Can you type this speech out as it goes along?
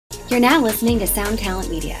You're now listening to Sound Talent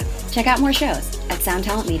Media. Check out more shows at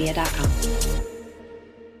soundtalentmedia.com.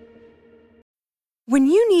 When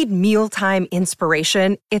you need mealtime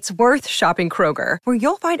inspiration, it's worth shopping Kroger, where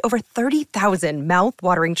you'll find over 30,000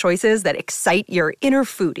 mouth-watering choices that excite your inner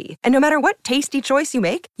foodie. And no matter what tasty choice you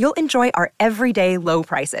make, you'll enjoy our everyday low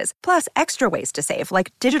prices, plus extra ways to save,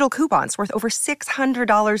 like digital coupons worth over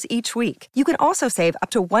 $600 each week. You can also save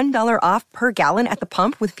up to $1 off per gallon at the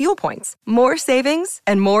pump with fuel points. More savings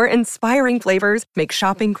and more inspiring flavors make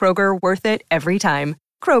shopping Kroger worth it every time.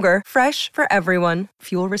 Kroger, fresh for everyone.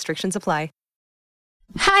 Fuel restrictions apply.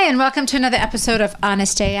 Hi, and welcome to another episode of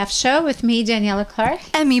Honest AF Show with me, Daniela Clark.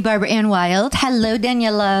 And me, Barbara Ann Wild. Hello,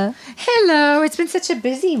 Daniela. Hello. It's been such a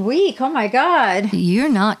busy week. Oh, my God. You're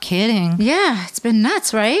not kidding. Yeah, it's been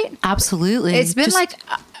nuts, right? Absolutely. It's been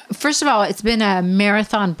first of all, it's been a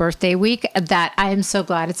marathon birthday week that I am so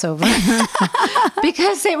glad it's over.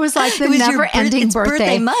 Because it was like the never-ending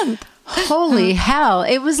birthday month. Holy hell.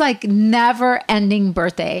 It was like never-ending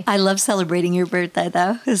birthday. I love celebrating your birthday,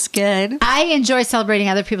 though. It's good. I enjoy celebrating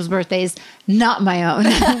other people's birthdays, not my own.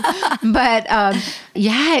 But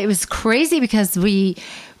yeah, it was crazy because Gilby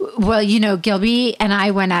and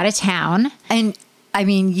I went out of town. And I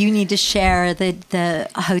mean, you need to share the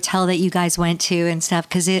hotel that you guys went to and stuff,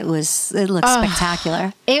 because it looks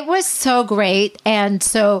spectacular. It was so great. And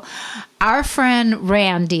so our friend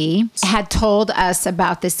Randy had told us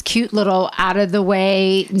about this cute little out of the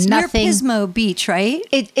way, it's nothing. Near Pismo Beach, right?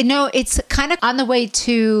 It's kind of on the way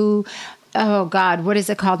to, oh God, what is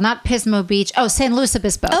it called? Not Pismo Beach. Oh, San Luis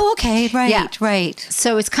Obispo. Oh, okay. Right. Yeah. Right.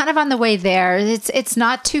 So it's kind of on the way there. It's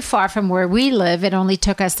not too far from where we live. It only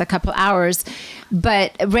took us a couple hours.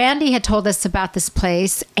 But Randy had told us about this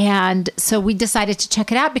place. And so we decided to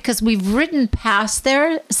check it out because we've ridden past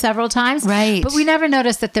there several times. Right. But we never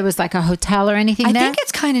noticed that there was like a hotel or anything there. I think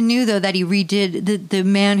it's kind of new, though, that he redid, the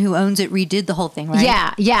man who owns it redid the whole thing,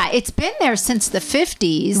 right? Yeah. It's been there since the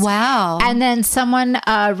 50s. Wow. And then someone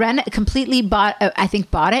completely bought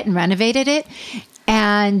it and renovated it.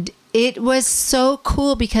 And it was so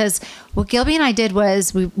cool because what Gilby and I did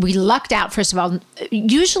was we lucked out, first of all.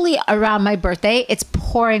 Usually around my birthday, it's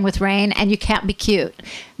pouring with rain and you can't be cute.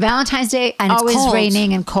 Valentine's Day, and always cold.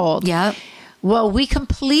 Raining and cold. Yep. Well, we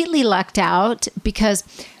completely lucked out because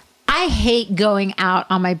I hate going out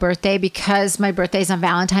on my birthday because my birthday's on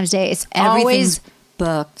Valentine's Day. It's always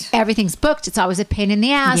booked. Everything's booked. It's always a pain in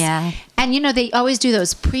the ass. Yeah. And they always do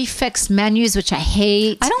those prefixed menus, which I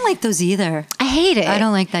hate. I don't like those either. I hate it. I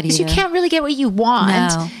don't like that either. Because you can't really get what you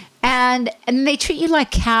want. No. And they treat you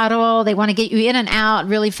like cattle. They want to get you in and out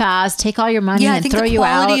really fast, take all your money and throw you out. Yeah, I think the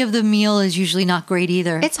quality of the meal is usually not great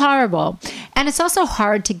either. It's horrible. And it's also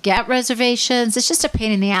hard to get reservations. It's just a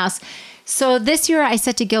pain in the ass. So this year I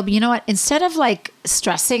said to Gilby, you know what? Instead of like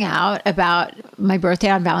stressing out about my birthday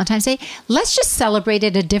on Valentine's Day, let's just celebrate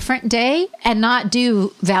it a different day and not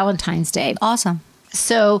do Valentine's Day. Awesome.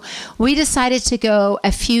 So we decided to go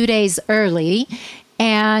a few days early.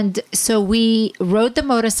 And so we rode the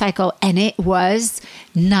motorcycle and it was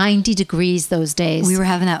 90 degrees those days. We were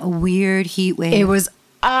having that weird heat wave. It was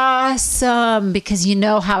awesome because you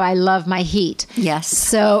know how I love my heat. Yes.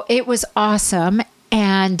 So it was awesome.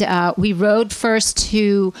 And we rode first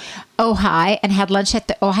to Ojai and had lunch at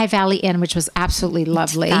the Ojai Valley Inn, which was absolutely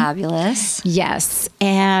lovely. It's fabulous. Yes.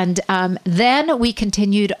 And then we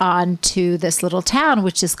continued on to this little town,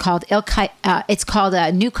 which is called New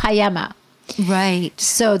Cayama. Right.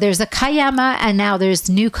 So there's a Cayama and now there's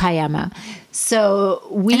New Cayama. So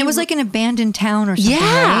and it was like an abandoned town or something,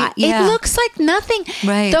 right? Yeah, it looks like nothing.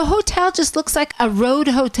 Right. The hotel just looks like a road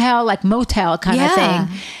hotel, like motel kind of thing.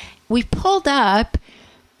 We pulled up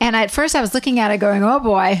and at first I was looking at it going, oh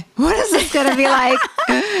boy, what is this going to be like?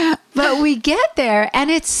 But we get there and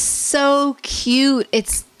it's so cute.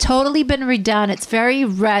 It's totally been redone. It's very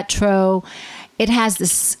retro. It has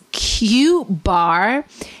this cute bar.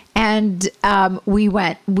 And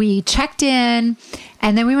we checked in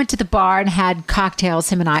and then we went to the bar and had cocktails,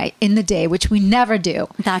 him and I, in the day, which we never do.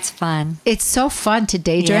 That's fun. It's so fun to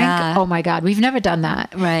day drink. Yeah. Oh my God. We've never done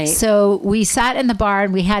that. Right. So we sat in the bar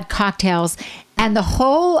and we had cocktails and the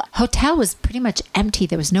whole hotel was pretty much empty.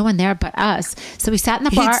 There was no one there but us. So we sat in the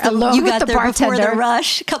bar alone with the bartender. You got there before the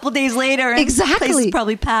rush, a couple days later. And exactly. The place is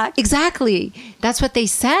probably packed. Exactly. That's what they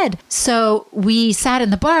said. So we sat in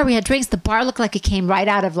the bar. We had drinks. The bar looked like it came right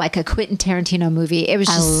out of like a Quentin Tarantino movie. It was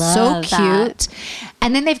just so cute.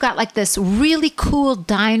 And then they've got like this really cool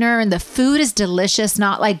diner and the food is delicious,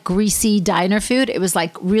 not like greasy diner food. It was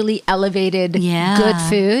like really elevated, good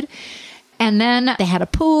food. And then they had a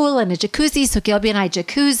pool and a jacuzzi. So Gilby and I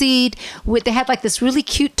jacuzzied. They had like this really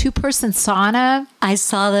cute 2-person sauna. I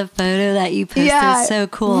saw the photo that you posted. So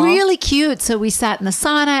cool. Really cute. So we sat in the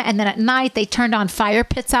sauna, and then at night they turned on fire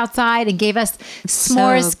pits outside and gave us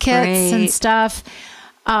s'mores kits and stuff.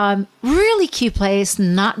 Really cute place.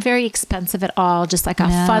 Not very expensive at all. Just like a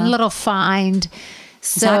fun little find.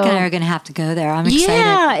 So, Zach and I are going to have to go there. I'm excited.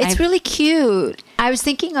 Yeah, it's really cute. I was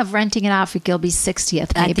thinking of renting it out for Gilby's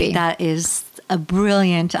 60th, maybe. I think that is a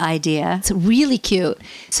brilliant idea. It's really cute.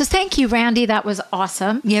 So thank you, Randy. That was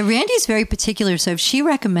awesome. Yeah, Randy's very particular. So if she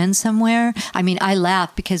recommends somewhere, I mean, I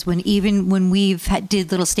laugh because when we've did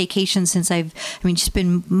little staycations she's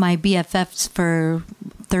been my BFFs for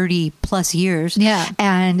 30 plus years. Yeah.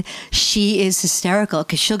 And she is hysterical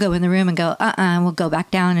because she'll go in the room and go, we'll go back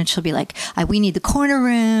down. And she'll be like, we need the corner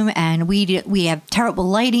room and we have terrible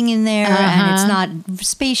lighting in there and it's not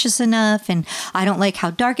spacious enough. And I don't like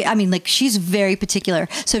how dark, she's very particular.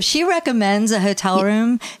 So if she recommends a hotel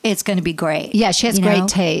room, it's going to be great. Yeah. She has great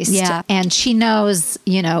taste. Yeah. And she knows,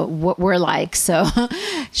 what we're like. So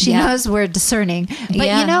she knows we're discerning.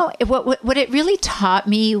 But what it really taught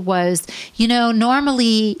me was,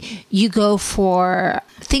 normally you go for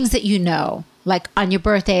things that like on your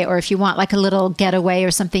birthday, or if you want like a little getaway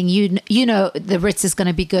or something, the Ritz is going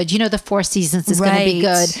to be good. The Four Seasons is going to be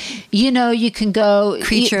good. You can go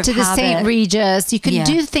to the St. Regis. You can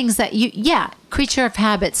do things that creature of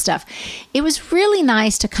habit stuff. It was really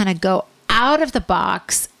nice to kind of go out of the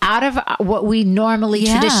box, out of what we normally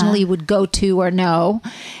traditionally would go to or know.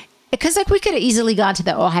 Because we could have easily gone to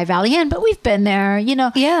the Ojai Valley Inn, but we've been there,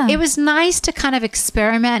 Yeah. It was nice to kind of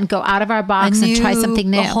experiment and go out of our box and try something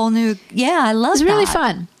new. A whole new, I love that. It was really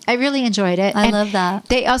fun. I really enjoyed it. I love that.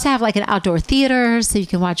 They also have like an outdoor theater so you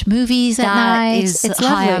can watch movies at night. It's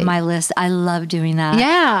high on my list. I love doing that.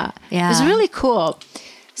 Yeah. It was really cool.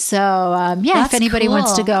 So, if anybody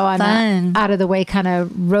wants to go on an out of the way kind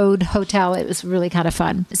of road hotel, it was really kind of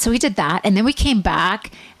fun. So we did that. And then we came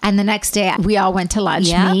back. And the next day we all went to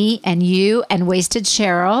lunch, me and you and Wasted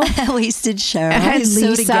Cheryl. Wasted Cheryl. And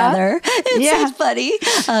Lisa. So together. It's so funny.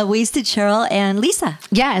 Wasted Cheryl and Lisa.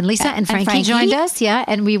 Yeah, and Lisa and Frankie joined us. Yeah,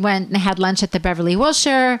 and we went and had lunch at the Beverly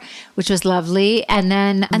Wilshire, which was lovely. And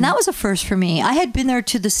then... And that was a first for me. I had been there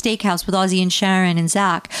to the steakhouse with Ozzy and Sharon and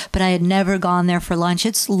Zach, but I had never gone there for lunch.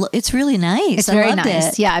 It's really nice. It's very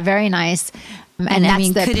nice. Yeah, very nice. And that's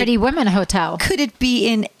the Pretty Women Hotel. Could it be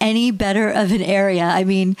in any better of an area?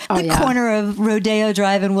 The corner of Rodeo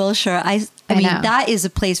Drive in Wilshire. I mean, that is a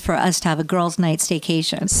place for us to have a girls' night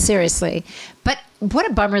staycation. Seriously. But what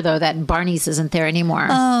a bummer, though, that Barney's isn't there anymore.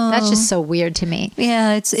 Oh. That's just so weird to me.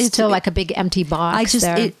 Yeah, it's still like a big empty box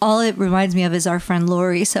there. All it reminds me of is our friend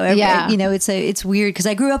Lori. So, it's weird because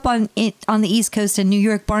I grew up on the East Coast in New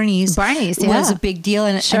York. Barney's was a big deal.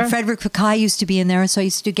 And Frederick Fekkai used to be in there. So I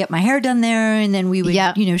used to get my hair done there. And then we would,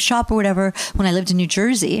 shop or whatever when I lived in New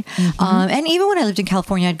Jersey. Mm-hmm. And even when I lived in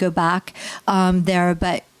California, I'd go back there.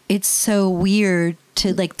 But it's so weird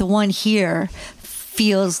to like the one here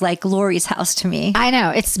feels like Lori's house to me. I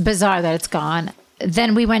know. It's bizarre that it's gone.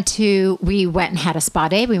 Then we went and had a spa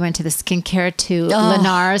day. We went to the skincare to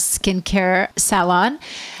Lenar's skincare salon,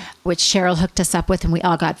 which Cheryl hooked us up with, and we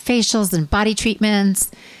all got facials and body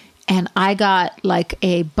treatments. And I got like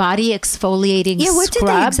a body exfoliating scrub. What did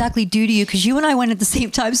they exactly do to you? Because you and I went at the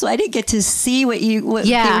same time, so I didn't get to see what they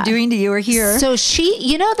were doing to you or hear. So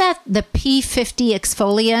that the P50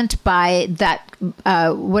 exfoliant by that,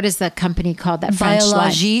 what is the company called? That French line?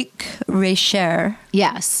 Biologique Recherche.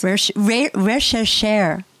 Yes. Recherche.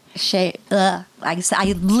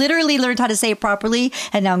 I literally learned how to say it properly,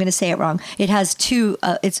 and now I'm going to say it wrong. It has two.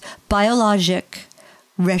 It's Biologique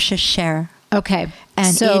Recherche. Okay.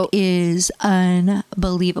 And so it is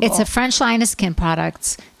unbelievable. It's a French line of skin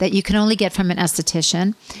products that you can only get from an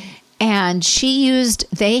esthetician. And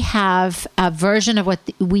they have a version of what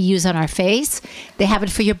we use on our face. They have it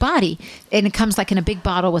for your body. And it comes like in a big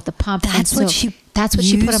bottle with a pump. That's what she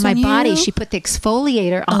put on my body. She put the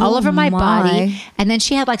exfoliator all over my body. And then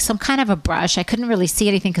she had like some kind of a brush. I couldn't really see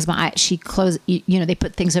anything because my eye, she closed, they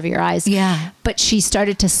put things over your eyes. Yeah. But she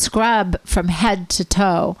started to scrub from head to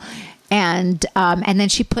toe. And then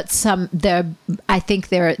she put I think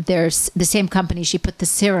they're the same company. She put the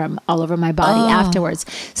serum all over my body afterwards.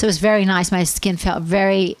 So it was very nice. My skin felt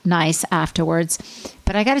very nice afterwards.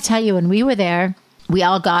 But I got to tell you, when we were there, we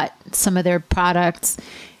all got some of their products.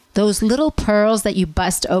 Those little pearls that you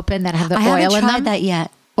bust open that have the oil in them. I haven't tried that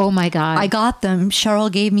yet. Oh my God. I got them.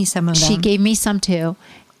 Cheryl gave me some of them. She gave me some too.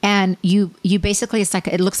 And you basically,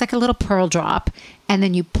 it looks like a little pearl drop, and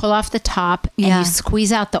then you pull off the top and you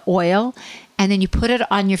squeeze out the oil, and then you put it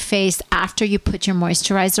on your face after you put your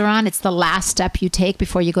moisturizer on. It's the last step you take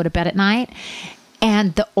before you go to bed at night.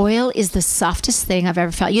 And the oil is the softest thing I've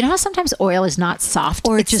ever felt. You know how sometimes oil is not soft?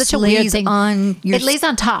 Or it's just such a weird thing. It lays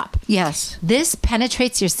on top. Yes. This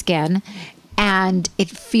penetrates your skin, and it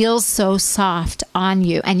feels so soft on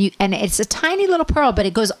you. And it's a tiny little pearl, but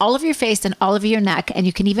it goes all over your face and all over your neck, and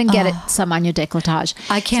you can even get it some on your décolletage.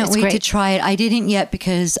 I can't wait to try it. I didn't yet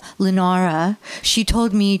because Lenara, she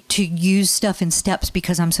told me to use stuff in steps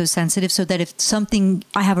because I'm so sensitive, so that if something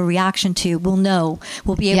I have a reaction to,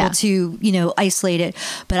 we'll be able to, isolate it.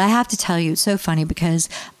 But I have to tell you, it's so funny because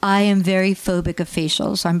I am very phobic of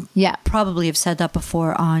facials. Probably have said that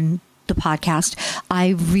before on the podcast.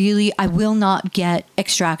 I will not get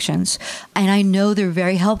extractions, and I know they're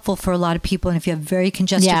very helpful for a lot of people, and if you have very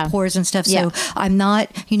congested pores and stuff. So I'm not,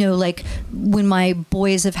 like when my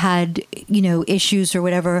boys have had, issues or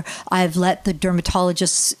whatever, I've let the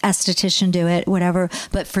dermatologist, esthetician do it, whatever.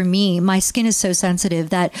 But for me, my skin is so sensitive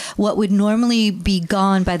that what would normally be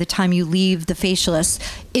gone by the time you leave the facialist,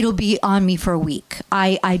 it'll be on me for a week.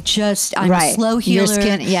 I'm a slow healer, your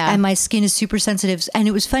skin, and my skin is super sensitive. And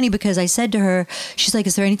it was funny because I said to her, she's like,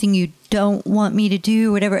 is there anything you don't want me to do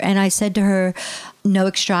or whatever? And I said to her, no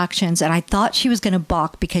extractions. And I thought she was going to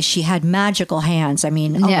balk because she had magical hands. I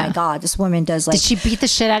mean, oh my God, this woman does Did she beat the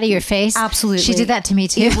shit out of your face? Absolutely. She did that to me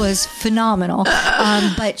too. It was phenomenal.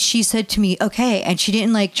 But she said to me, okay. And she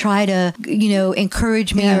didn't try to,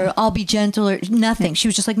 encourage me or I'll be gentle or nothing. She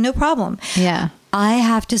was just like, no problem. Yeah. I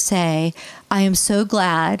have to say, I am so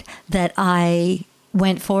glad that I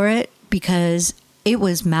went for it because it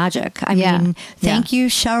was magic. I mean, thank you,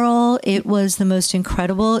 Cheryl. It was the most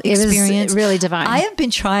incredible experience. It was really divine. I have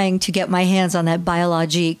been trying to get my hands on that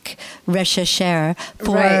Biologique Recherche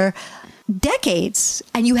for decades,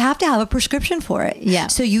 and you have to have a prescription for it. Yeah.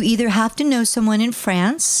 So you either have to know someone in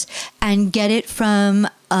France and get it from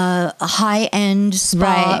a high-end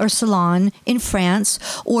spa or salon in France,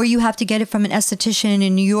 or you have to get it from an esthetician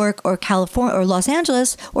in New York or California or Los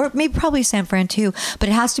Angeles, or maybe probably San Fran too. But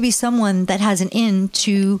it has to be someone that has an in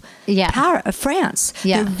to France.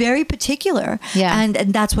 Yeah. They're very particular. Yeah. And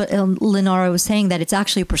that's what Lenara was saying, that it's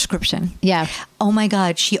actually a prescription. Yeah. Oh my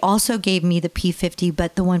God. She also gave me the P50,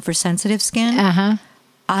 but the one for sensitive skin.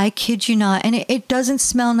 I kid you not. And it doesn't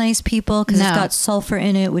smell nice, people, because it's got sulfur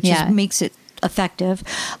in it, which makes it effective.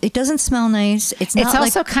 It doesn't smell nice. It's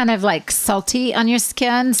also kind of salty on your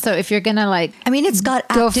skin. So if you're gonna it's got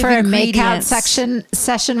go for a makeout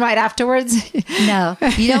session right afterwards. No,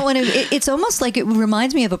 you don't want to. It's almost like it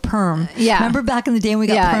reminds me of a perm. Yeah. Remember back in the day when we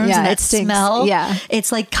got perms and that smell? Yeah.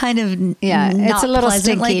 It's kind of it's a little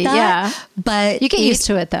stinky. Like that, yeah. But you get used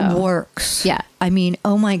to it though. Works. Yeah. I mean,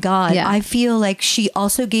 oh my God. Yeah. I feel like she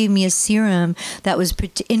also gave me a serum that was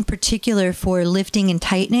in particular for lifting and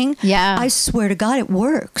tightening. Yeah. I swear to God, it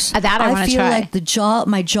works. That I want to try. I feel like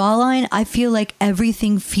my jawline, I feel like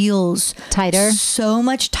everything feels tighter, so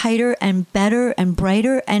much tighter and better and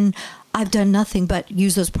brighter. And I've done nothing but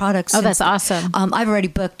use those products. Oh, that's awesome. I've already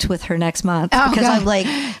booked with her next month because I'm like,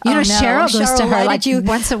 Cheryl goes to her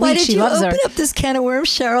once a week. She loves her. Why did you open up this can of worms,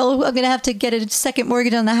 Cheryl? I'm going to have to get a second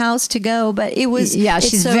mortgage on the house to go. But it was,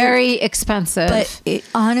 she's very expensive. But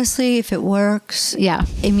honestly, if it works, I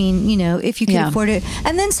mean, if you can afford it.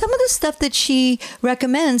 And then some of the stuff that she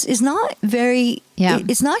recommends is not very.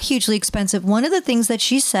 It's not hugely expensive. One of the things that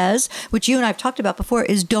she says, which you and I've talked about before,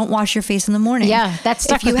 is don't wash your face in the morning. Yeah, that's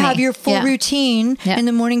stuck with me. If you have your full routine in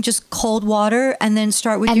the morning, just cold water, and then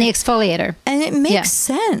start with the exfoliator. And it makes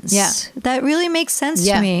sense. Yeah, that really makes sense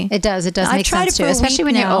to me. It does. It does make sense too, especially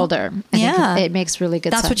when you're older. I think it makes really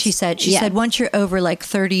good sense. That's what she said. She said once you're over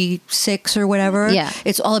 36 or whatever,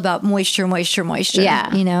 it's all about moisture.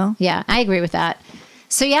 Yeah, Yeah, I agree with that.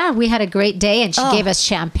 So we had a great day, and she gave us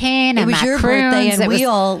champagne and macaroons. It was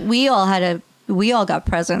your birthday, and we all got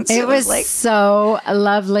presents. It was so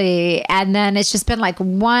lovely. And then it's just been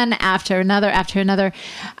one after another.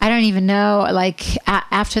 I don't even know.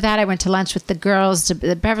 After that, I went to lunch with the girls to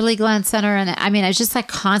the Beverly Glen Center. And I mean, I was just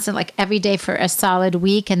constant, every day for a solid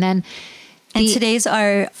week. And then today's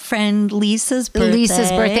our friend Lisa's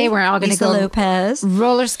birthday. We're all going to go Lopez.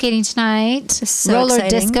 Roller skating tonight. So roller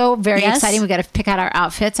exciting. Disco. Very exciting. We got to pick out our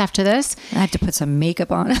outfits after this. I have to put some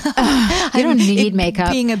makeup on. You don't need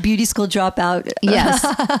makeup. Being a beauty school dropout. Yes.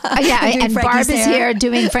 And Barb is here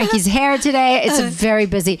doing Frankie's hair today. It's very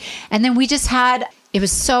busy. And then we just had... It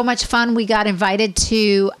was so much fun. We got invited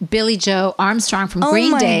to Billy Joe Armstrong from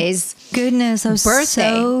Green Day's goodness, I was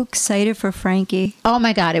so excited for Frankie. Oh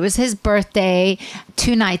my God. It was his birthday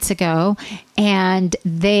 2 nights ago. And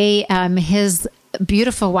his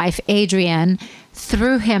beautiful wife, Adrienne,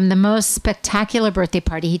 threw him the most spectacular birthday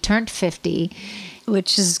party. He turned 50.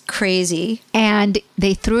 Which is crazy. And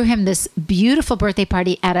they threw him this beautiful birthday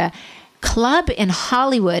party at a club in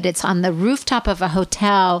Hollywood. It's on the rooftop of a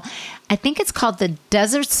hotel. I think it's called the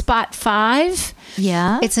Desert Spot 5.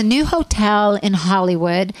 Yeah. It's a new hotel in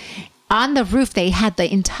Hollywood. On the roof, they had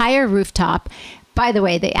the entire rooftop. By the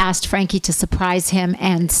way, they asked Frankie to surprise him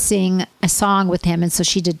and sing a song with him. And so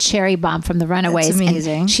she did Cherry Bomb from the Runaways. That's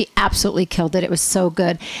amazing. And she absolutely killed it. It was so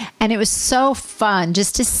good. And it was so fun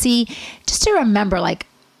just to remember, like,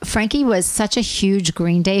 Frankie was such a huge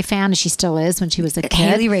Green Day fan, as she still is when she was a kid.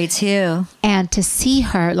 Haley Ray to And to see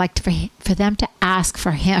her, like for them to ask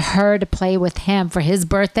for her to play with him for his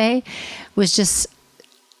birthday was just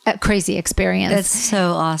a crazy experience. That's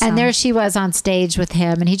so awesome. And there she was on stage with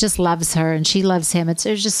him, and he just loves her and she loves him. It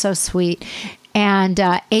was just so sweet. And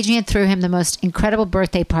Adrienne threw him the most incredible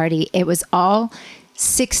birthday party. It was all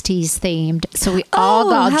 60s themed. So we all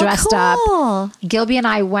got dressed up. Gilby and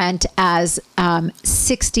I went as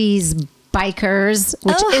 60s bikers,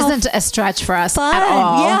 which isn't a stretch for us at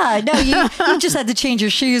all. Yeah, no, you just had to change your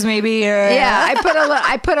shoes maybe. Or yeah,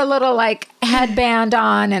 I put a little like headband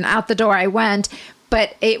on, and out the door I went.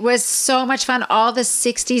 But it was so much fun. All the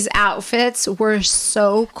 60s outfits were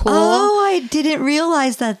so cool. Oh, I didn't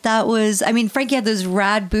realize that was... I mean, Frankie had those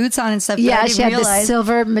rad boots on and stuff. Yeah, she had the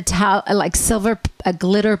silver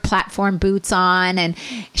glitter platform boots on. And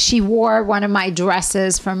she wore one of my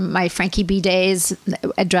dresses from my Frankie B days,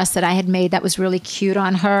 a dress that I had made that was really cute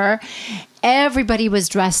on her. Everybody was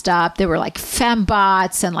dressed up. There were like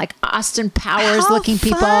fembots and like Austin Powers looking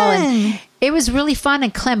people. And it was really fun.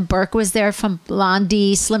 And Clem Burke was there from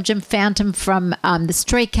Blondie. Slim Jim Phantom from the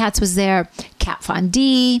Stray Cats was there. Kat Von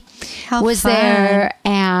D was there.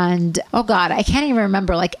 And oh God, I can't even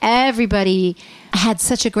remember. Like everybody had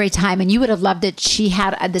such a great time, and you would have loved it. She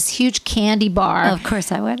had this huge candy bar. Of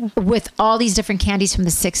course I would. With all these different candies from the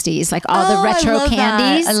 60s, like all the retro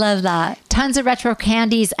candies. I love that. Tons of retro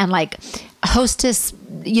candies and like Hostess,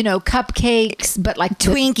 cupcakes, but like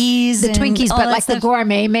Twinkies. The Twinkies, but like the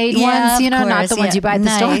gourmet made ones, not the ones you buy at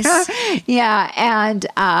the store. Yeah. And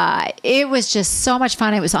it was just so much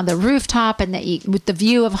fun. It was on the rooftop and with the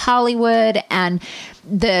view of Hollywood, and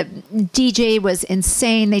the DJ was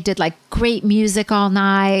insane. They did like great music all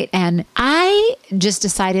night. And I just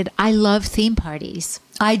decided I love theme parties.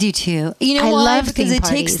 I do too. You know why? Love because it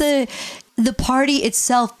takes the party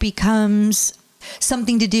itself becomes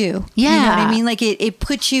something to do. Yeah. You know what I mean? Like it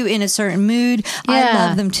puts you in a certain mood. Yeah. I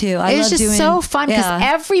love them too. It was just so fun because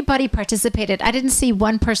everybody participated. I didn't see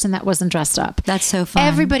one person that wasn't dressed up. That's so fun.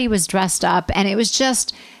 Everybody was dressed up, and it was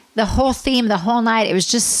just the whole theme, the whole night. It was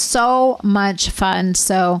just so much fun.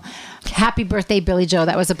 So happy birthday, Billie Joe.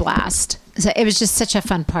 That was a blast. So it was just such a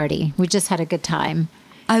fun party. We just had a good time.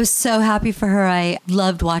 I was so happy for her. I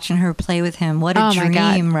loved watching her play with him. What a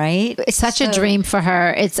dream, right? It's such a dream for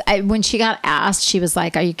her. When she got asked, she was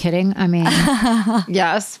like, "Are you kidding?" I mean,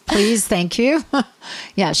 yes, please, thank you.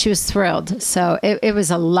 Yeah, she was thrilled. So it was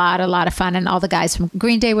a lot of fun. And all the guys from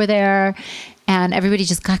Green Day were there. And everybody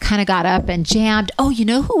just kind of got up and jammed. Oh, you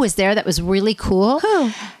know who was there that was really cool?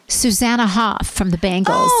 Who? Susanna Hoff from the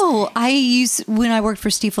Bangles. Oh, when I worked for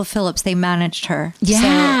Stifel Phillips, they managed her.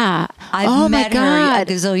 Yeah. So I met her a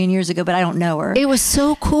gazillion years ago, but I don't know her. It was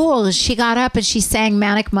so cool. She got up and she sang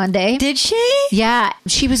Manic Monday. Did she? Yeah.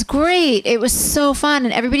 She was great. It was so fun.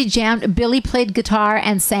 And everybody jammed. Billie played guitar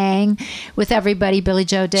and sang with everybody. Billie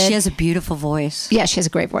Joe did. She has a beautiful voice. Yeah, she has a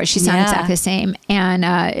great voice. She sounded exactly the same.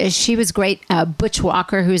 And she was great. Butch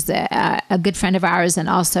Walker, who's a good friend of ours and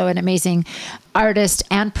also an amazing artist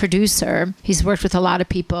and producer. He's worked with a lot of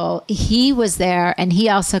people. He was there, and he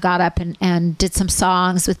also got up and did some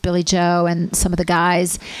songs with Billie Joe and some of the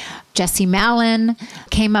guys. Jesse Malin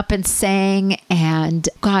came up and sang, and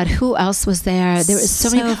God, who else was there? There was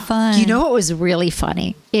so many. Fun. You know what was really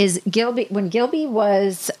funny is when Gilby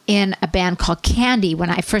was in a band called Candy. When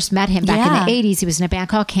I first met him back in the 80s, he was in a band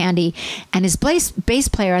called Candy, and his bass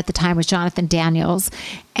player at the time was Jonathan Daniels.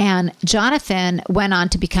 And Jonathan went on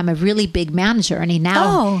to become a really big manager, and he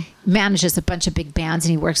now manages a bunch of big bands,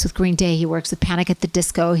 and he works with Green Day, he works with Panic at the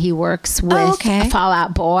Disco, he works with Fall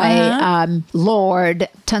Out Boy, Lorde,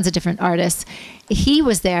 tons of different artists. He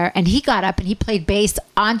was there, and he got up and he played bass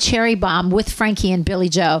on Cherry Bomb with Frankie and Billie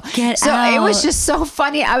Joe. It was just so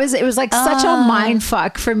funny. It was like such a mind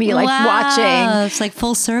fuck for me, like watching. It's like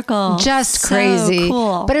full circle. Just crazy.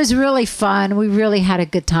 Cool. But it was really fun. We really had a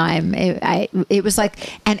good time. It was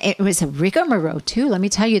like, and it was a rigmarole too. Let me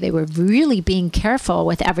tell you, they were really being careful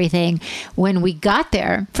with everything. When we got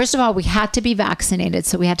there, first of all, we had to be vaccinated.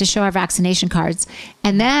 So we had to show our vaccination cards.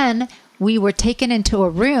 And then we were taken into a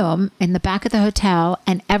room in the back of the hotel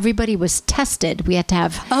and everybody was tested. We had to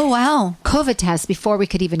have COVID tests before we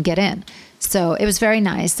could even get in. So it was very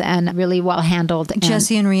nice and really well handled.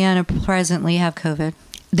 Jessie and Rihanna presently have COVID.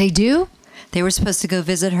 They do? They were supposed to go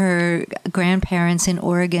visit her grandparents in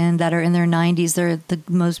Oregon that are in their 90s. They're the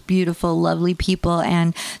most beautiful, lovely people.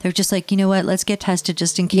 And they're just like, you know what? Let's get tested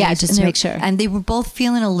just in case. Yeah, just to make sure. And they were both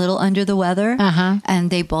feeling a little under the weather. And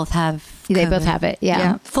they both have COVID. They both have it.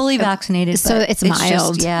 Yeah. Fully vaccinated. So it's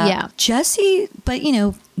mild. Just, yeah. Jessie, but you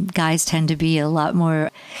know, guys tend to be a lot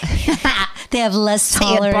more... They have less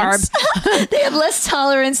tolerance. They have less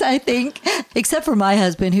tolerance, I think. Except for my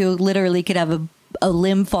husband, who literally could have a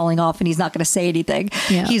limb falling off and he's not going to say anything.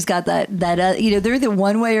 Yeah. He's got that you know, they're either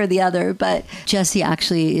one way or the other, but Jessie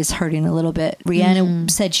actually is hurting a little bit.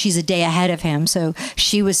 Rihanna said she's a day ahead of him, so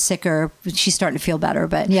she was sicker. She's starting to feel better,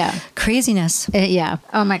 but craziness. Yeah.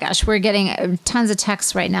 Oh my gosh. We're getting tons of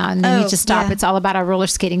texts right now and they need to stop. Yeah. It's all about our roller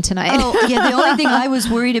skating tonight. Oh yeah. The only thing I was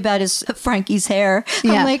worried about is Frankie's hair.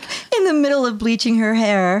 Yeah. I'm like in the middle of bleaching her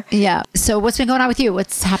hair. Yeah. So what's been going on with you?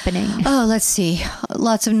 What's happening? Oh, let's see.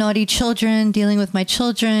 Lots of naughty children, dealing with my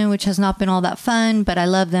children, which has not been all that fun, but I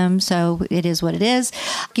love them, so it is what it is.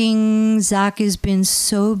 Zach has been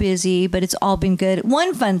so busy, but it's all been good.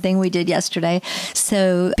 One fun thing we did yesterday,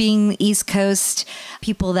 so being East Coast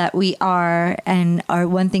people that we are, and our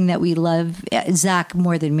one thing that we love, Zach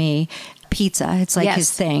more than me, pizza. It's like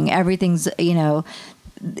his thing. Everything's, you know,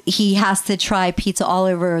 he has to try pizza all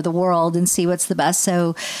over the world and see what's the best.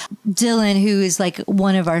 So Dylan, who is like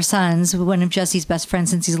one of our sons, one of Jesse's best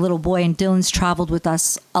friends since he's a little boy, and Dylan's traveled with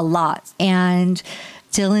us a lot. And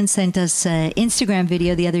Dylan sent us an Instagram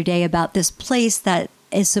video the other day about this place that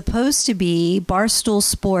is supposed to be Barstool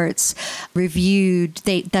Sports reviewed.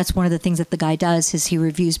 That's one of the things that the guy does is he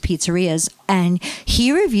reviews pizzerias, and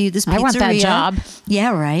he reviewed this pizzeria. I want that job.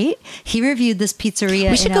 Yeah, right. He reviewed this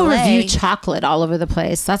pizzeria. We should go review chocolate all over the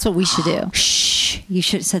place. That's what we should do. Shh! You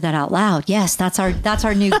should have said that out loud. Yes, that's our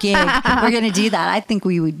new gig. We're going to do that. I think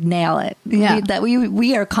we would nail it. Yeah,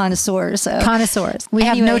 we are connoisseurs. So. Connoisseurs. We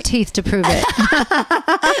have no teeth to prove it.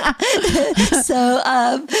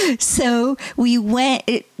 So we went.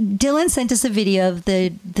 Dylan sent us a video of the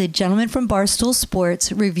gentleman from Barstool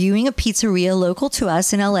Sports reviewing a pizzeria local to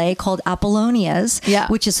us in LA called Apollonia's,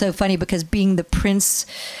 which is so funny because being the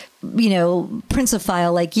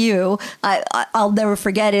Princeophile like you, I'll never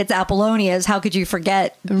forget it. It's Apollonia's. How could you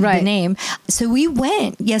forget the name? So we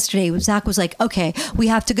went yesterday. Zach was like, okay, we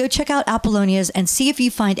have to go check out Apollonia's and see if you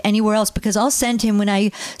find anywhere else, because I'll send him when I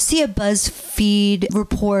see a BuzzFeed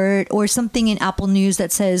report or something in Apple News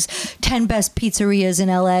that says 10 best pizzerias in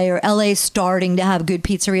LA or LA starting to have good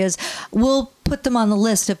pizzerias. We'll put them on the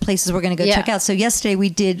list of places we're going to go check out. So yesterday we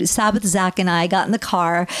did, Sabbath, Zach and I got in the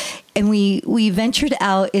car and we ventured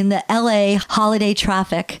out in the LA holiday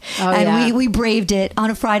traffic, and we braved it on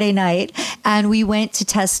a Friday night, and we went to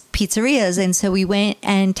test pizzerias. And so we went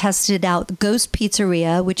and tested out Ghost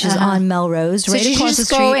Pizzeria, which is on Melrose, right across the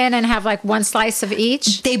street. Go in and have like one slice of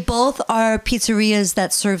each? They both are pizzerias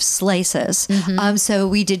that serve slices. So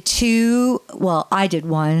we did two. Well, I did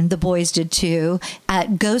one. The boys did two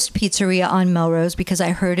at Ghost Pizzeria on Melrose because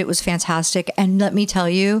I heard it was fantastic. And let me tell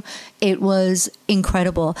you, it was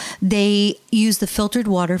incredible. They use the filtered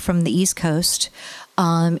water from the East Coast.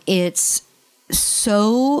 It's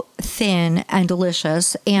so thin and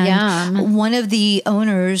delicious. And one of the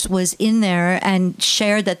owners was in there and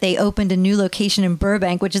shared that they opened a new location in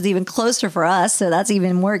Burbank, which is even closer for us. So that's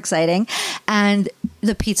even more exciting. And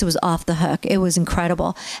the pizza was off the hook. It was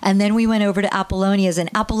incredible. And then we went over to Apollonia's, and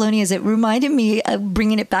Apollonia's, it reminded me of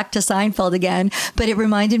bringing it back to Seinfeld again, but it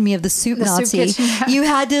reminded me of the Soup Nazi. You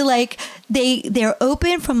had to they're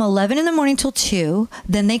open from 11 in the morning till 2.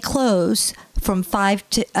 Then they close from 5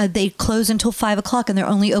 to, they close until 5 o'clock, and they're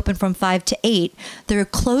only open from 5 to 8. They're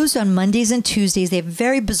closed on Mondays and Tuesdays. They have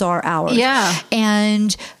very bizarre hours. Yeah.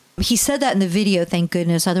 And he said that in the video, thank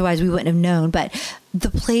goodness. Otherwise we wouldn't have known. But the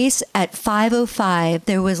place at 5:05,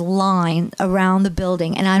 there was line around the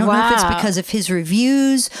building. And I don't know if it's because of his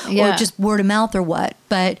reviews or just word of mouth or what.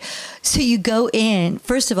 But so you go in,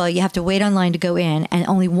 first of all, you have to wait online to go in, and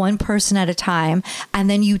only one person at a time. And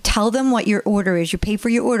then you tell them what your order is. You pay for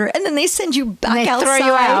your order, and then they send you back outside. Throw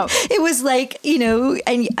you out. It was like,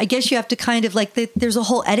 and I guess you have to kind of there's a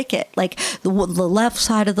whole etiquette. Like the left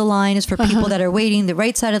side of the line is for people that are waiting, the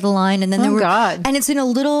right side of the line. And then and it's in a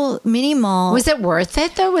little mini mall. Was it worth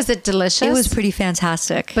it though? Was it delicious? It was pretty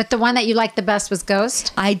fantastic. But the one that you liked the best was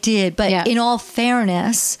Ghost? I did. But in all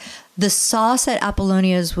fairness, the sauce at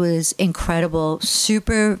Apollonia's was incredible,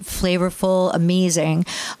 super flavorful, amazing,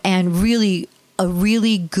 and really a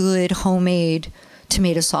really good homemade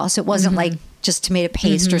tomato sauce. It wasn't like just tomato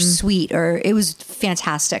paste or sweet, or it was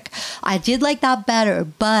fantastic. I did like that better,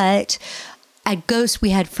 but at Ghost,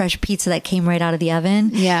 we had fresh pizza that came right out of the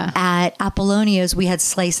oven. Yeah. At Apollonia's, we had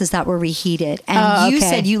slices that were reheated. And you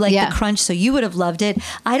said you like the crunch, so you would have loved it.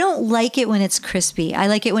 I don't like it when it's crispy. I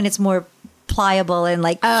like it when it's more pliable and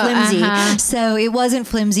like flimsy. So it wasn't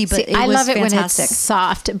flimsy, but it was fantastic. I love it when it's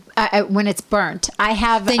soft, when it's burnt. I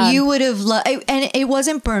have. Then you would have loved, and it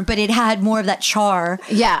wasn't burnt, but it had more of that char.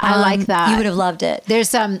 Yeah, I like that. You would have loved it.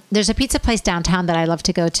 There's a pizza place downtown that I love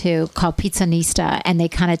to go to called Pizzanista, and they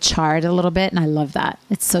kind of char it a little bit, and I love that.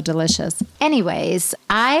 It's so delicious. Anyways,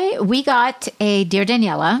 we got a Dear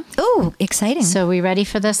Daniela. Oh, exciting! So we ready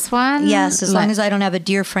for this one? Yes, as long as I don't have a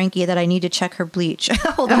Dear Frankie that I need to check her bleach.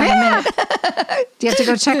 Hold on a minute. Do you have to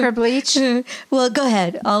go check her bleach? Well, go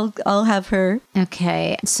ahead. I'll have her.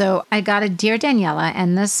 Okay. So I got a Dear Daniela,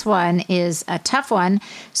 and this one is a tough one.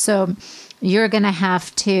 So you're going to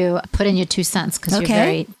have to put in your 2 cents because you're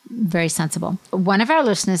very, very sensible. One of our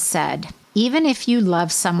listeners said, even if you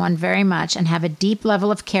love someone very much and have a deep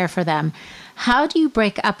level of care for them, how do you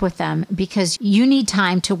break up with them because you need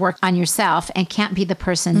time to work on yourself and can't be the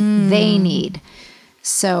person they need?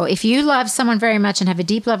 So if you love someone very much and have a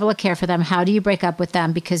deep level of care for them, how do you break up with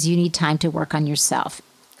them because you need time to work on yourself?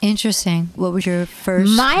 Interesting. What was your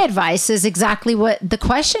first? My advice is exactly what the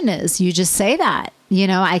question is. You just say that.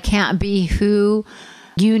 I can't be who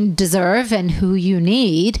you deserve and who you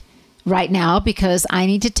need right now because I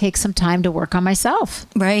need to take some time to work on myself.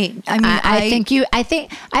 Right. I mean, I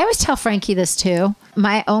think I always tell Frankie this too.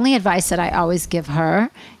 My only advice that I always give her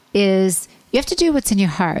is you have to do what's in your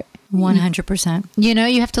heart. 100%.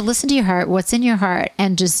 You have to listen to your heart, what's in your heart,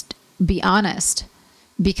 and just be honest.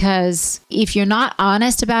 Because if you're not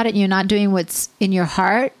honest about it and you're not doing what's in your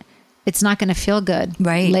heart, it's not going to feel good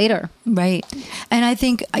later. Right. And I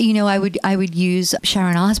think, I would use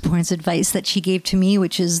Sharon Osbourne's advice that she gave to me,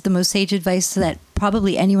 which is the most sage advice that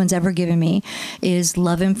probably anyone's ever given me, is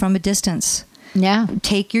love him from a distance. Yeah.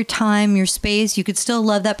 Take your time, your space. You could still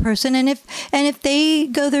love that person. And if they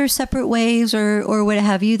go their separate ways or what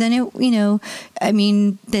have you, then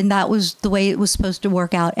then that was the way it was supposed to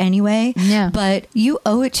work out anyway. Yeah. But you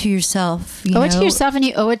owe it to yourself. You owe it to yourself, and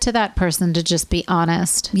you owe it to that person to just be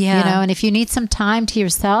honest. Yeah. And if you need some time to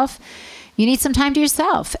yourself, you need some time to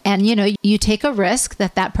yourself. And, you take a risk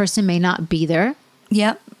that person may not be there.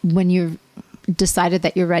 Yep. When you've decided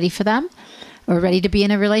that you're ready for them. Or ready to be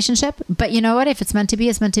in a relationship. But you know what? If it's meant to be,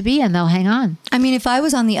 it's meant to be, and they'll hang on. I mean, if I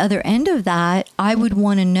was on the other end of that, I would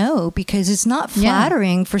want to know, because it's not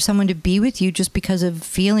flattering for someone to be with you just because of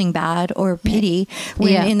feeling bad or pity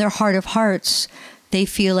when in their heart of hearts they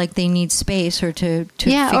feel like they need space or to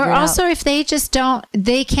figure it out. Or also if they just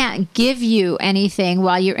they can't give you anything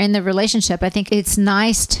while you're in the relationship. I think it's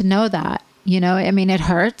nice to know that. It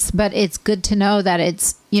hurts, but it's good to know that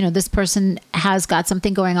it's, this person has got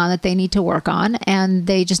something going on that they need to work on, and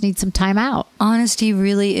they just need some time out. Honesty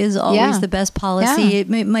really is always the best policy. Yeah.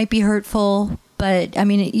 It might be hurtful, but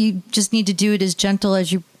you just need to do it as gentle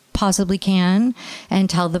as you possibly can and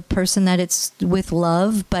tell the person that it's with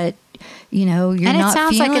love, but you're not feeling it. And it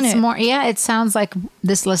sounds like it's more, it sounds like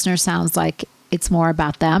this listener sounds like it's more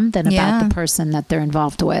about them than about the person that they're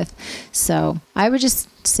involved with. So I would just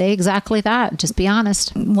say exactly that. Just be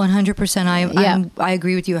honest. 100%. I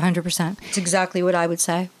agree with you 100%. It's exactly what I would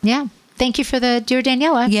say. Yeah. Thank you for the Dear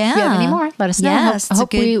Daniela. Yeah. If you have any more, let us know. Yes, I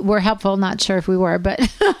hope we were helpful. Not sure if we were, but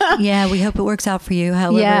yeah, we hope it works out for you.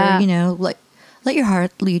 However, let your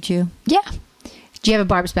heart lead you. Yeah. Do you have a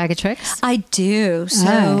Barb's Bag of Tricks? I do.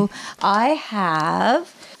 So I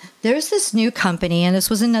have... There's this new company, and this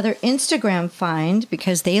was another Instagram find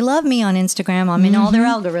because they love me on Instagram. I'm in all their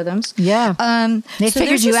algorithms. Yeah. They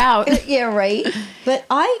figured you out. Yeah, right. But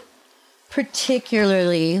I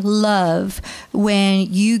particularly love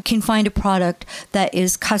when you can find a product that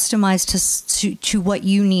is customized to what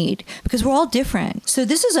you need, because we're all different. So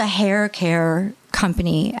this is a hair care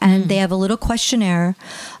company, and they have a little questionnaire.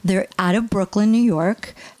 They're out of Brooklyn, New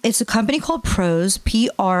York. It's a company called Prose,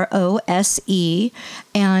 Prose.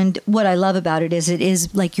 And what I love about it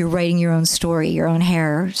is like you're writing your own story, your own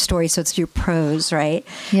hair story. So it's your prose, right?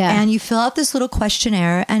 Yeah. And you fill out this little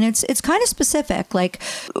questionnaire, and it's kind of specific. Like,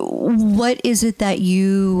 what is it that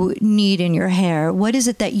you need in your hair? What is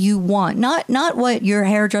it that you want? Not what your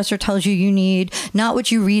hairdresser tells you need, not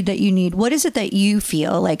what you read that you need. What is it that you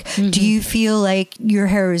feel? Like, do you feel like your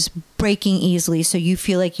hair is breaking easily, so you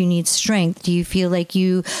feel like you need strength? Do you feel like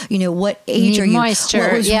what age are you? Moisture.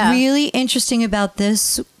 What was really interesting about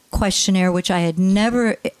this questionnaire, which I had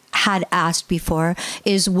never had asked before,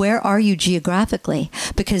 is where are you geographically?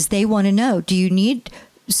 Because they want to know, do you need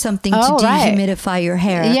something to dehumidify your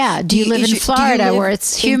hair. Yeah. Do you live in Florida where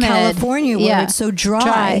it's humid? In California where it's so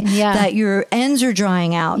dry that your ends are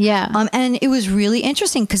drying out. Yeah. And it was really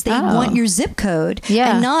interesting because they want your zip code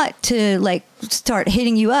and not to like start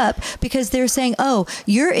hitting you up, because they're saying, oh,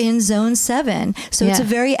 you're in zone 7. So it's a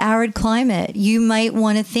very arid climate. You might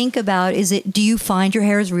want to think about, do you find your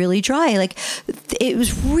hair is really dry? Like, it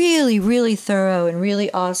was really, really thorough and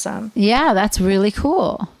really awesome. Yeah, that's really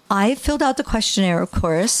cool. I filled out the questionnaire, of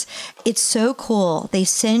course. It's so cool. They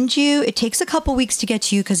send you, it takes a couple weeks to get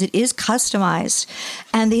to you because it is customized.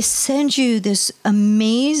 And they send you this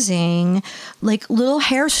amazing, like, little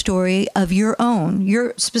hair story of your own,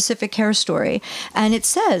 your specific hair story. And it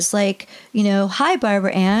says, like, you know, hi,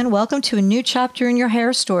 Barbara Ann, welcome to a new chapter in your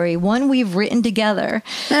hair story, one we've written together.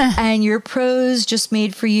 And your prose just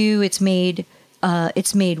made for you. It's made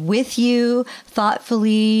with you,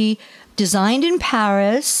 thoughtfully, designed in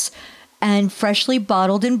Paris and freshly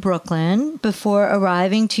bottled in Brooklyn before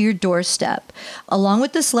arriving to your doorstep. Along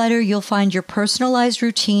with this letter, you'll find your personalized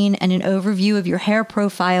routine and an overview of your hair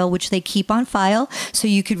profile, which they keep on file. So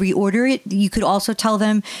you could reorder it. You could also tell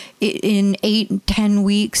them in 8-10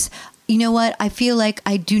 weeks, you know what, I feel like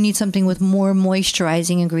I do need something with more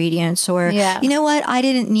moisturizing ingredients, or, you know what, I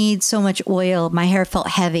didn't need so much oil. My hair felt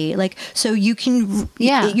heavy. Like, so you can,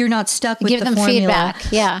 you're not stuck with the formula. Give them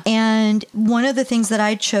feedback. Yeah. And one of the things that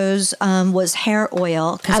I chose was hair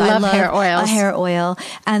oil. I love hair oils. A hair oil.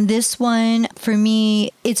 And this one, for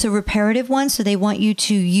me, it's a reparative one. So they want you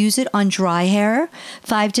to use it on dry hair,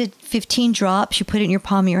 5 to 15 drops. You put it in your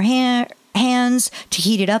palm of your hands to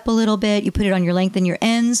heat it up a little bit. You put it on your length and your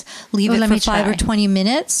ends, leave it for 5 or 20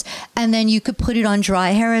 minutes, and then you could put it on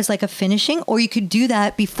dry hair as like a finishing, or you could do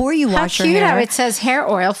that before you wash your hair. How cute. It says hair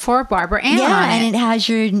oil for Barbara Ann. Yeah, and it has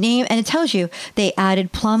your name, and it tells you they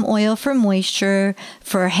added plum oil for moisture.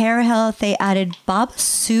 For hair health, they added Baba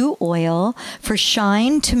Sue oil. For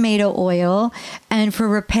shine, tomato oil. And for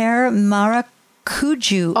repair, maracuju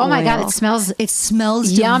oil. Oh my God, it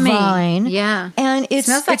smells yummy. Divine. Yeah. And it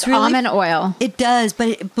smells like really, almond oil. It does,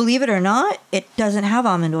 but believe it or not, it doesn't have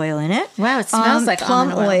almond oil in it. Wow, it smells like plum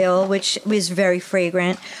almond oil, which is very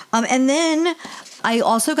fragrant. And then I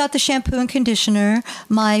also got the shampoo and conditioner.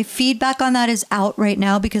 My feedback on that is out right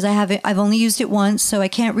now because I've only used it once, so I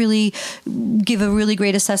can't really give a really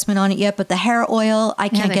great assessment on it yet. But the hair oil, I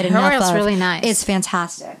can't get enough of. The hair oil's really nice. It's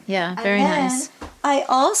fantastic. Yeah, very nice. I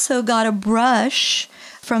also got a brush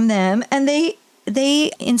from them, and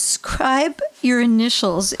they inscribe your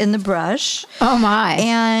initials in the brush. Oh my.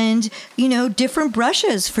 And, you know, different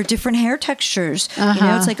brushes for different hair textures. You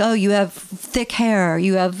know, it's like, oh, you have thick hair,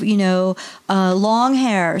 you have, you know, long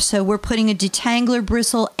hair. So we're putting a detangler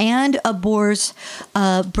bristle and a boar's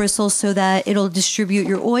bristle so that it'll distribute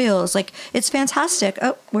your oils. Like, it's fantastic.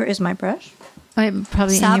 Oh, where is my brush?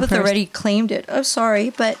 Probably Sabbath already claimed it. Oh, sorry,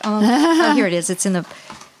 but oh, here it is. It's in the.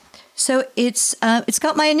 So it's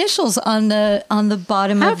got my initials on the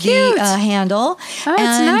bottom of the handle. Oh, it's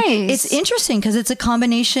nice. It's interesting because it's a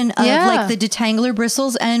combination of like the detangler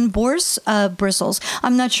bristles and boar's bristles.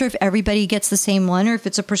 I'm not sure if everybody gets the same one or if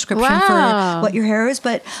it's a prescription for what your hair is,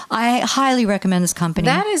 but I highly recommend this company.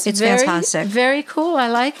 It's fantastic. Very cool. I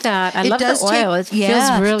like that. I love the oil. It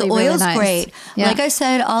feels really, the oil's really nice. Great. Yeah. Like I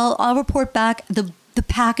said, I'll report back. The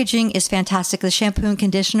packaging is fantastic. The shampoo and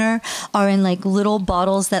conditioner are in like little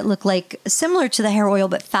bottles that look like similar to the hair oil,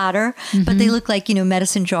 but fatter, but they look like, you know,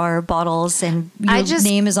 medicine jar bottles, and your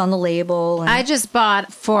name is on the label. I just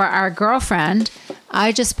bought for our girlfriend,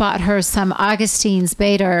 I just bought her some Augustine's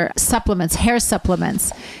Bader supplements, hair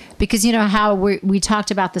supplements. Because you know how we talked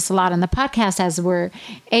about this a lot on the podcast, as we're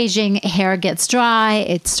aging, hair gets dry,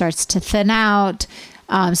 it starts to thin out,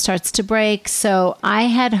 starts to break. So I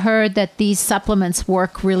had heard that these supplements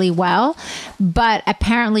work really well, but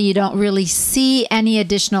apparently you don't really see any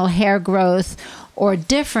additional hair growth or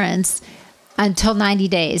difference until 90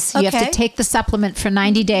 days. You have to take the supplement for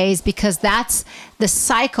 90 days because that's the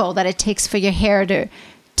cycle that it takes for your hair to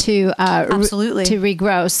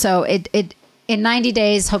regrow. So it in 90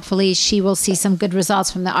 days, hopefully, she will see some good results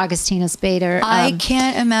from the Augustinus Bader. I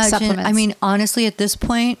can't imagine. I mean, honestly, at this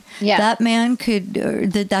point, that man could,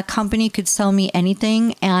 that company could sell me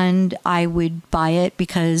anything, and I would buy it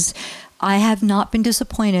because I have not been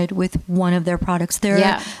disappointed with one of their products.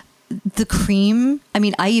 The cream, I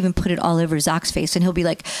mean, I even put it all over Zach's face, and he'll be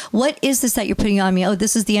like, what is this that you're putting on me? Oh,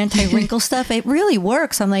 this is the anti-wrinkle stuff. It really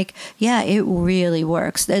works. I'm like, yeah, it really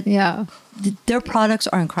works. Their products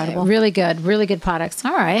are incredible. Really good products.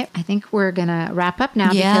 All right. I think we're going to wrap up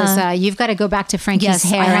now because you've got to go back to Frankie's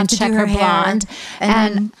hair and check her blonde.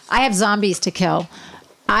 And I have zombies to kill.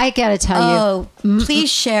 I gotta tell you. Please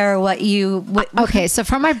share what you. Okay, so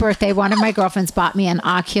for my birthday, one of my girlfriends bought me an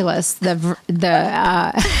Oculus.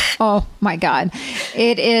 Oh my God,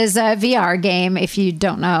 it is a VR game if you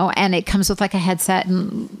don't know, and it comes with like a headset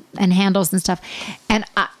and handles and stuff. And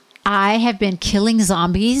I have been killing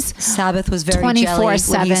zombies. Sabbath was very jealous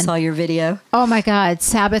when he saw your video. Oh my God,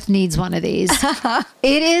 Sabbath needs one of these.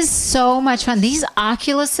 It is so much fun. These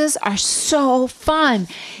Oculuses are so fun.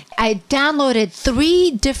 I downloaded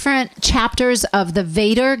 3 different chapters of the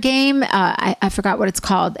Vader game. I forgot what it's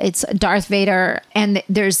called. It's Darth Vader. And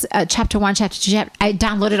there's chapter 1, chapter 2. I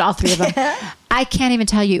downloaded all 3 of them. I can't even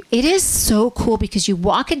tell you. It is so cool because you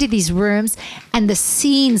walk into these rooms and the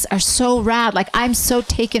scenes are so rad. Like, I'm so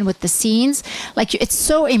taken with the scenes. Like, it's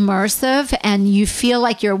so immersive and you feel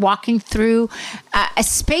like you're walking through a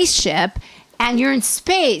spaceship. And you're in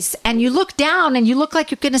space and you look down and you look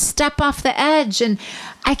like you're going to step off the edge. And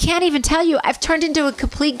I can't even tell you, I've turned into a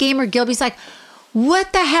complete gamer. Gilby's like,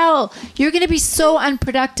 what the hell? You're going to be so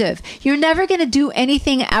unproductive. You're never going to do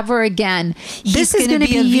anything ever again. This is going to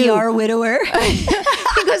be a VR widower. He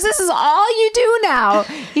goes, this is all you do now.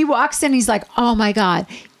 He walks in, he's like, oh my God.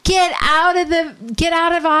 Get out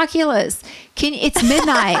of Oculus. It's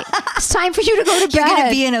midnight. It's time for you to go to bed. You're going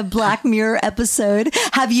to be in a Black Mirror episode.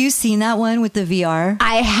 Have you seen that one with the VR?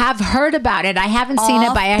 I have heard about it. I haven't seen it,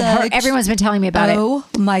 but I heard everyone's been telling me about it. Oh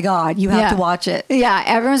my God. You have to watch it. Yeah.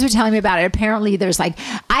 Everyone's been telling me about it. Apparently there's I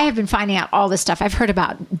have been finding out all this stuff. I've heard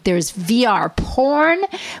about there's VR porn,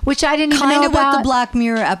 which I didn't even know about. Kind of what the Black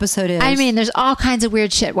Mirror episode is. I mean, there's all kinds of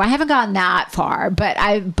weird shit. Well, I haven't gotten that far, but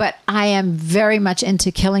I am very much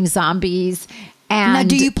into killing zombies. And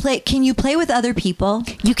now, can you play with other people?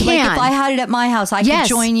 You can. Like, if I had it at my house, I could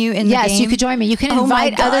join you in the game? Yes, you could join me. You can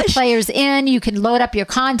invite other players in. You can load up your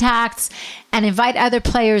contacts and invite other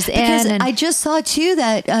players in. Because I just saw, too,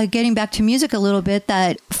 that, getting back to music a little bit,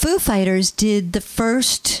 that Foo Fighters did the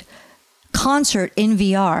first concert in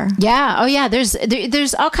VR. Yeah. Oh yeah.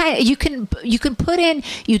 There's all kind. You can put in.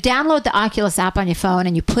 You download the Oculus app on your phone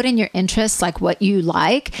and you put in your interests, like what you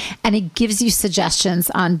like, and it gives you suggestions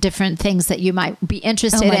on different things that you might be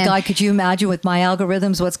interested in. Oh my God! Could you imagine with my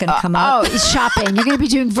algorithms what's going to come up? Oh, shopping. You're going to be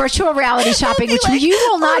doing virtual reality shopping, which you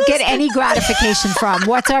will not get any gratification from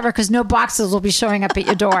whatsoever because no boxes will be showing up at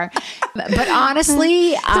your door. But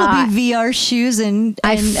honestly, there'll be VR shoes and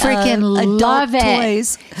I freaking love it.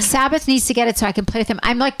 Toys. Sabbath needs to get it so I can play with him.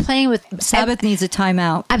 I'm like playing with Sabbath needs a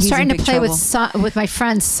timeout. I'm starting to play with my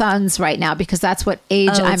friend's sons right now because that's what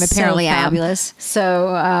age I'm apparently so fabulous. Am. So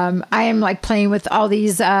I am like playing with all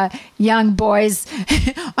these young boys.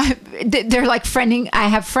 They're like friending. I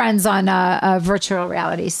have friends on virtual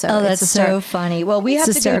reality. So that's so funny. Well, we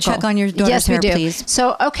have to go check on your daughter's hair, please.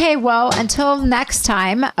 So okay, well, until next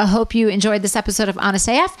time, I hope you enjoyed this episode of Honest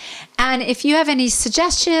AF. And if you have any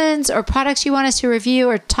suggestions or products you want us to review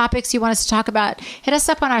or topics you want us to talk about, hit us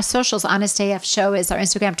up on our socials. Honest AF Show is our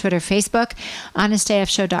Instagram, Twitter, Facebook.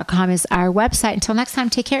 HonestAFShow.com is our website. Until next time,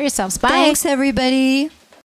 take care of yourselves. Bye. Thanks, everybody.